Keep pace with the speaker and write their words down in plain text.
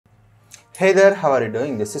Hey there, how are you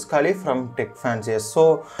doing? This is Kali from TechFanciers.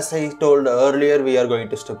 So, as I told earlier, we are going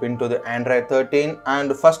to step into the Android 13, and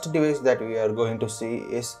the first device that we are going to see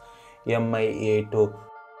is MIA2.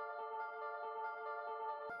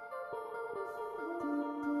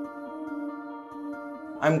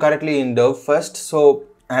 I'm currently in Dev first, so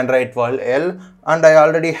Android 12L, and I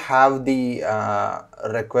already have the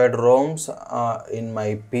required ROMs in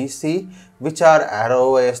my PC, which are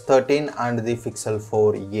iOS 13 and the Pixel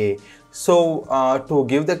 4a. So to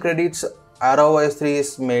give the credits, iOS 3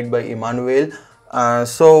 is made by Emmanuel.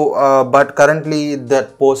 But currently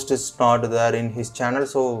that post is not there in his channel,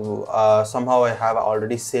 so somehow I have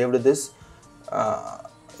already saved this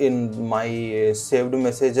in my saved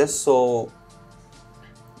messages. So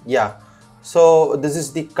yeah, so this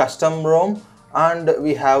is the custom ROM, and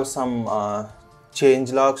we have some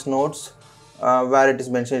changelogs notes where it is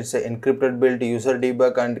mentioned it's an encrypted build, user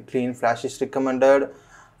debug and clean flash is recommended,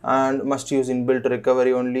 and must use inbuilt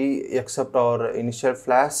recovery only except our initial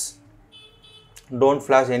flash. Don't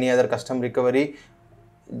flash any other custom recovery,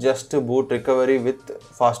 just boot recovery with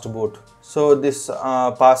fast boot. So this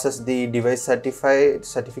passes the device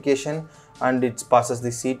certification, and it passes the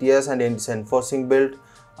CTS, and it's enforcing build,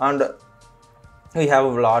 and we have a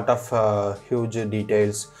lot of huge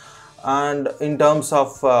details. And in terms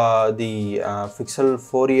of the Pixel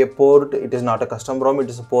 4a port, it is not a custom ROM, it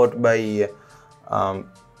is a port by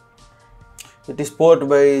JD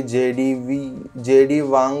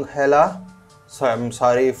Wang Hela. So I'm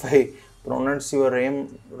sorry if I pronounce your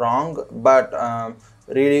name wrong, but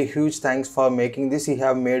really huge thanks for making this. He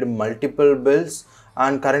have made multiple builds,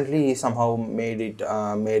 and currently he somehow made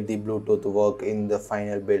the Bluetooth work in the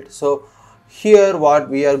final build. So here what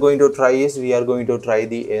we are going to try is we are going to try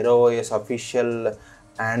the AeroOS official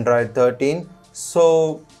Android 13.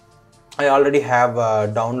 So I already have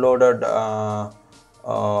downloaded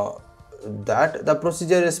that. The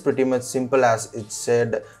procedure is pretty much simple as it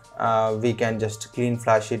said. We can just clean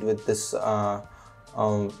flash it with this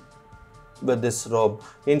ROM.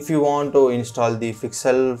 If you want to install the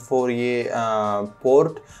Pixel 4a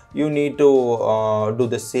port, you need to do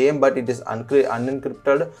the same, but it is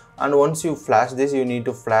unencrypted, and once you flash this, you need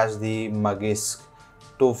to flash the Magisk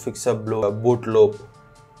to fix a boot loop.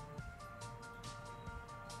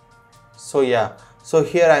 So yeah, so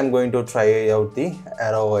here I am going to try out the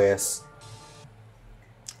AeroOS.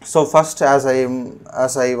 So first, as I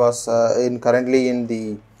was currently in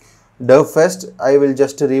the Dev first, I will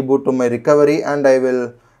just reboot to my recovery, and I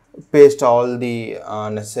will paste all the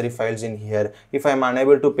necessary files in here. If I am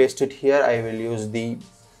unable to paste it here, I will use the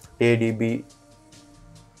ADB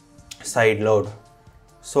sideload.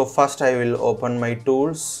 So first I will open my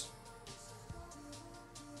tools.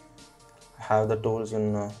 I have the tools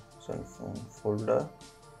in cell phone folder.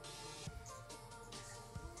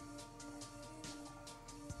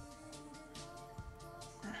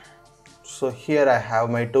 So here I have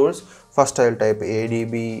my tools. First I will type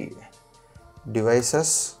ADB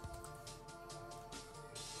devices.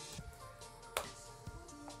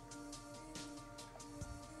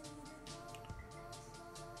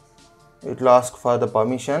 It will ask for the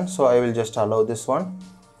permission, so I will just allow this one,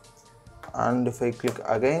 and if I click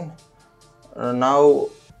again, now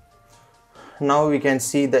we can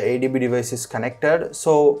see the ADB device is connected.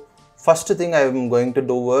 So first thing I am going to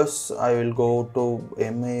do is I will go to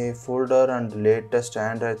MA folder and latest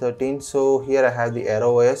Android 13. So here I have the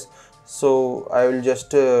AeroOS. So I will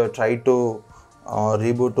just try to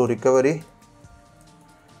reboot to recovery.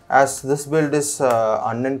 As this build is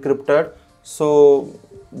unencrypted, so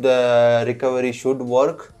the recovery should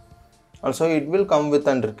work. Also, it will come with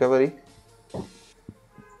an recovery.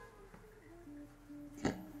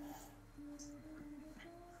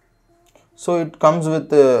 So it comes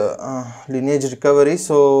with lineage recovery,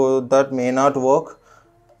 so that may not work.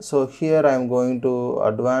 So here I am going to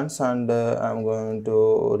advance, and I am going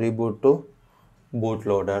to reboot to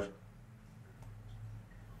Bootloader.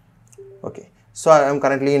 Okay, so I am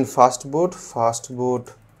currently in fast boot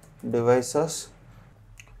devices.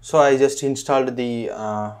 So I just installed the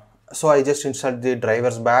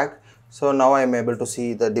drivers back. So now I am able to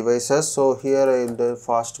see the devices. So here I will do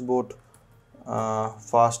fast boot,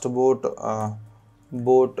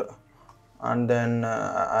 boot, and then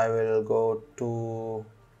I will go to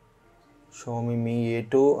Xiaomi Mi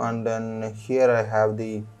A2, and then here I have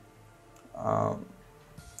the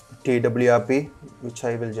TWRP, which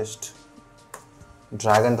I will just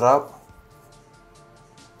drag and drop.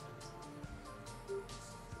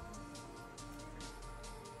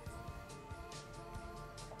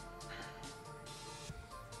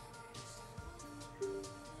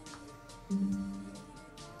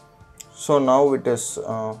 So now it is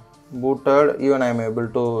booted, even I am able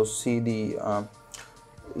to see the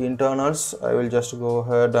internals. I will just go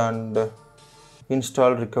ahead and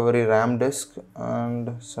install recovery RAM disk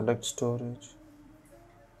and select storage.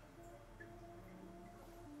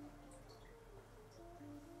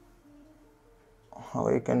 How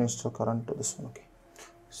I can install current to this one? Okay,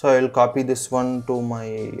 so I will copy this one to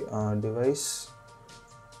my device.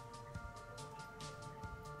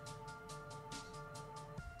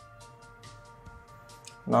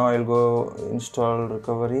 Now I will go install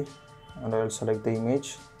recovery and I will select the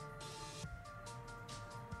image.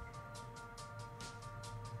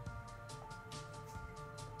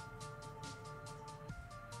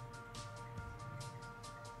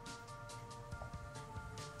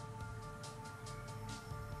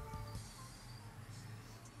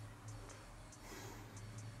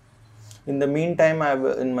 In the meantime,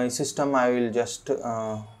 in my system I will just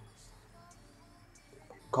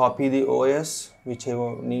copy the OS which I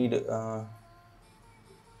need.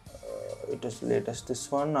 It is latest this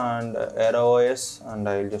one and Era OS, and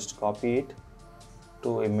I will just copy it to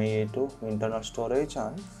MIA2 internal storage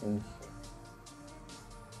and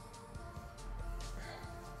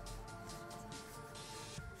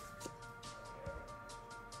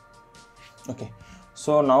okay.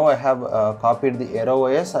 So now I have copied the Era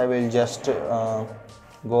OS. I will just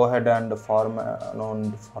go ahead and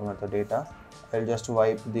format the data. I'll just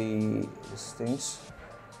wipe these things.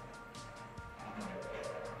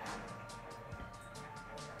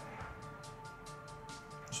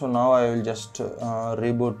 So now I will just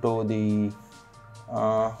reboot to the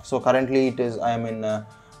so currently I am in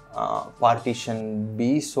partition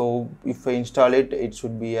B, so if I install it, it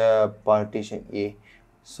should be a partition A.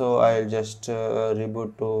 So I'll just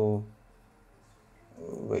reboot to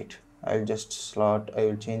I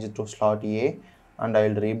will change it to slot A and I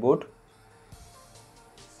will reboot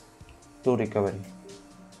to recovery.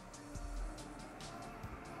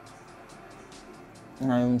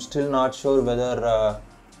 I am still not sure whether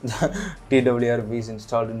the TWRP is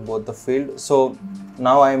installed in both the field. So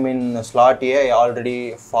now I am in slot A. I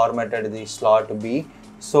already formatted the slot B.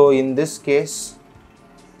 So in this case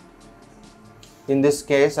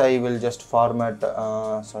I will just format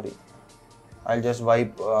I'll just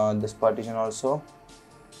wipe this partition also,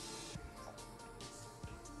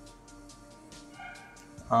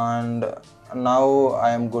 and now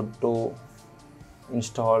I am good to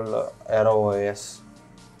install Era OS.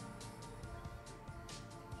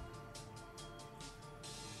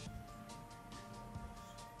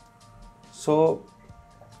 So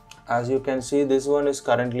as you can see, this one is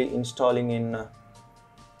currently installing in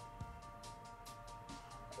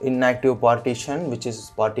inactive partition, which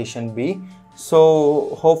is partition B.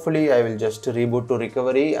 So hopefully I will just reboot to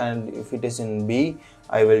recovery, and if it is in B,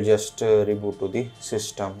 I will just reboot to the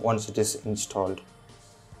system once it is installed.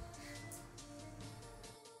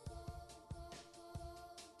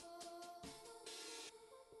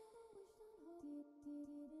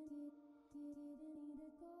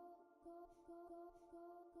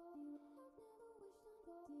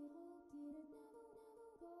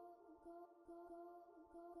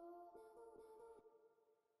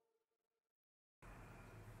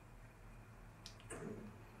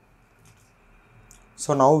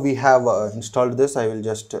 So now we have installed this. I will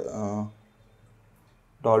just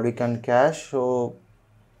Dolby can cache, so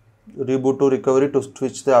reboot to recovery to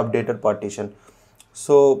switch the updated partition.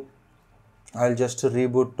 So I'll just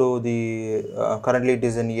reboot to the currently it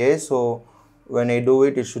is in A, so when I do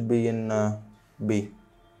it, it should be in B.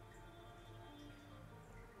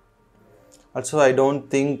 Also, I don't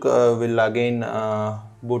think we'll again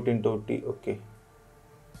boot into T. Okay.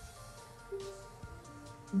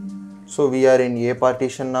 So we are in A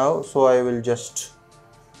partition now, so I will just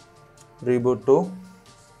reboot to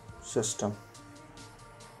system.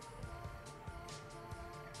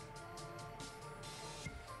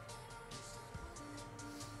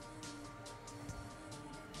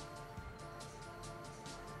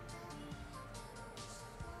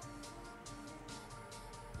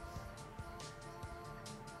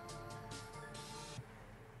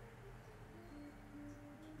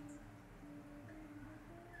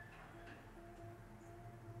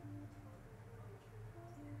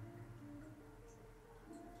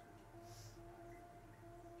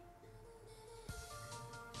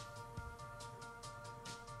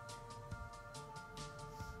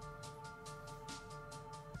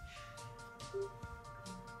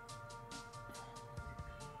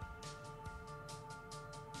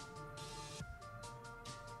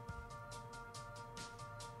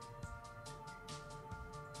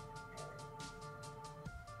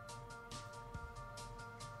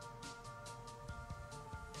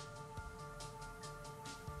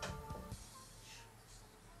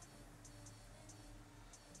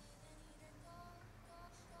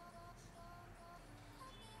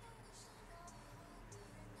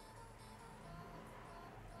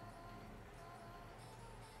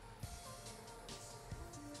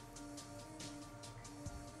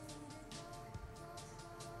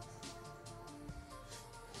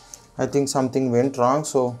 I think something went wrong,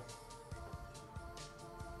 so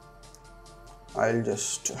I'll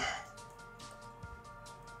just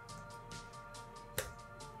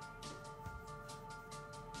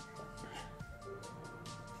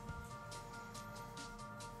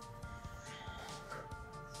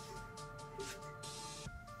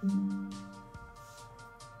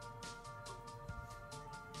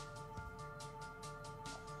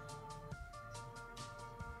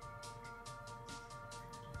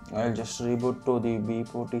reboot to the B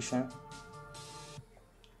Partition,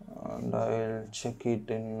 and I'll check it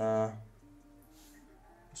in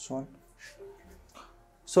this one.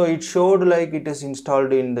 So it showed like it is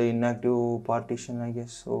installed in the inactive partition, I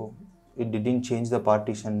guess. So it didn't change the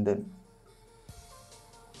partition then.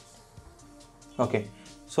 Okay,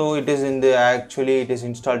 so it is in the actually it is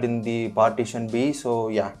installed in the partition B. So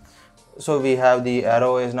yeah, so we have the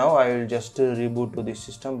arrows now. I will just reboot to the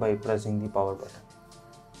system by pressing the power button.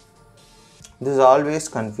 This always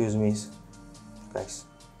confuses me, guys.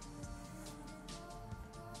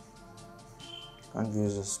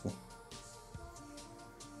 Confuses me.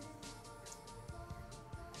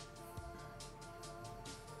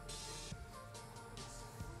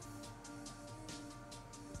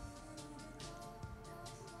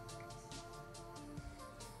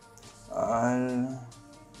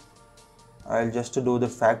 I'll just do the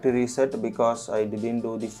factory reset because I didn't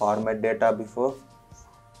do the format data before.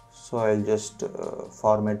 So I'll just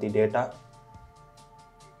format the data.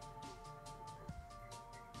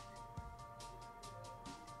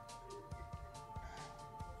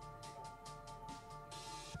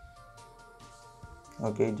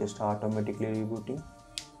 Okay, just automatically rebooting.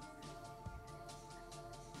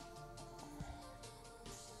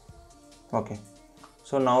 Okay,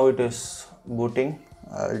 so now it is booting.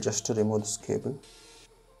 I'll just remove this cable.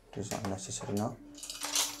 It is unnecessary now.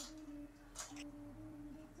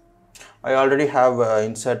 I already have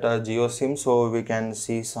insert a Geo SIM, so we can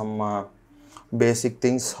see some basic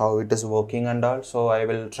things how it is working and all. So I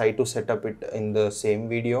will try to set up it in the same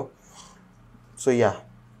video. So yeah.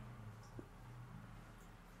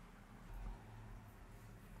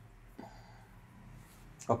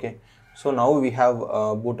 Okay, so now we have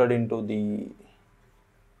booted into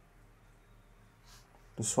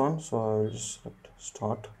this one. So I'll just select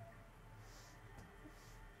start.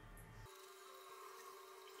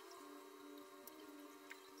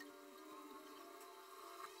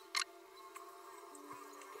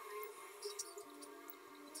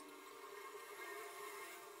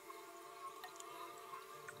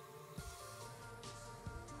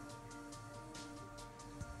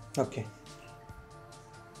 Okay.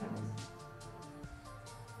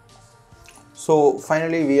 So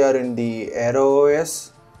finally we are in the Aero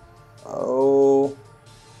OS. Oh,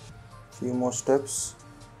 few more steps.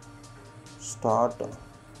 Start.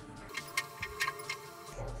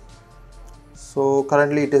 So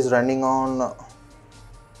currently it is running on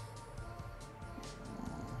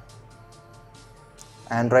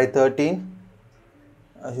Android 13,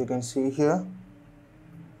 as you can see here,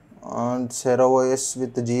 on Aero OS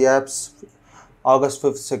with the GApps, August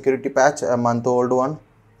 5th security patch, a month old one,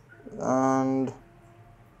 and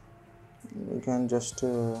we can just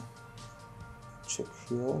check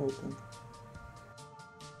here, I think.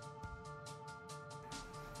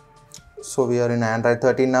 So we are in Android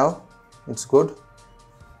 13 now. It's good.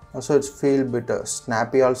 Also it's feel bit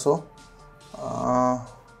snappy also.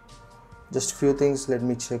 Just few things, let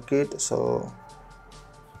me check it. So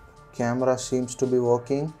camera seems to be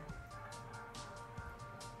working.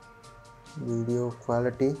 Video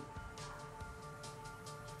quality.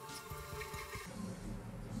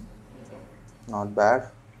 Not bad.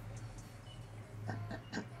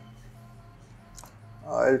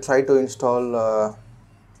 I'll try to install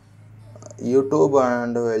YouTube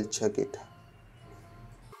and we'll check it.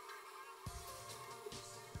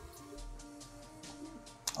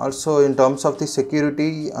 Also in terms of the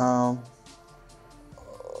security,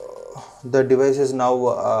 the device is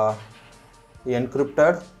now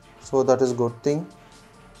encrypted, so that is good thing.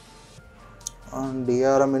 And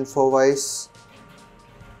DRM info wise,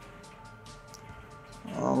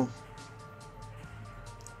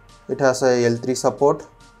 it has a L3 support,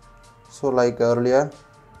 so like earlier,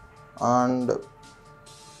 and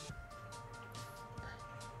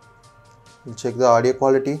we'll check the audio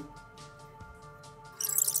quality.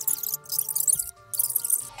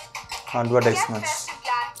 Advertisements.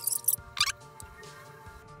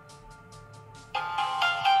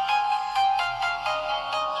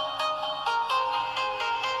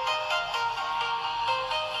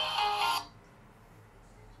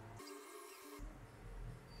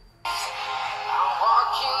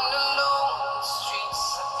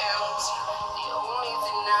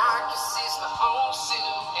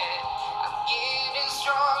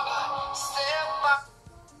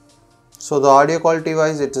 So the audio quality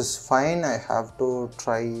wise it is fine. I have to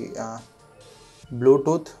try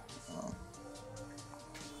Bluetooth.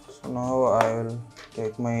 So now I will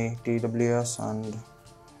take my TWS and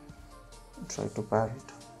try to pair it.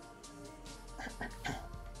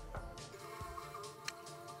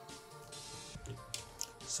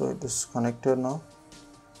 So it is connected now.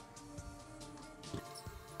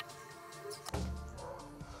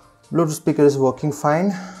 Bluetooth speaker is working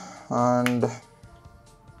fine, and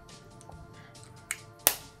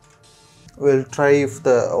we'll try if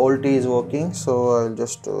the OLT is working. So I'll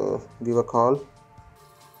just give a call.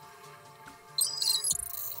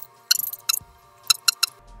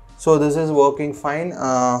 So this is working fine.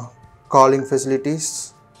 Calling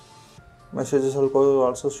facilities, messages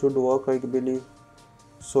also should work, I believe.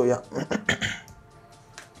 So yeah.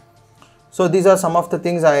 So these are some of the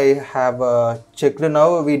things I have checked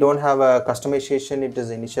now. We don't have a customization. It is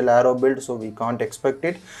initial arrow build, so we can't expect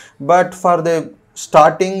it. But for the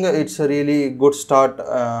starting, it's a really good start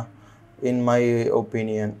in my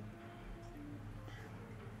opinion.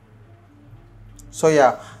 So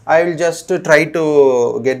yeah, I will just try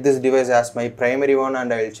to get this device as my primary one,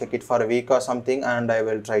 and I will check it for a week or something, and I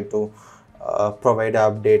will try to provide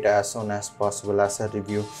an update as soon as possible as a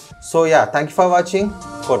review. So yeah, thank you for watching.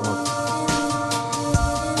 Code Mode.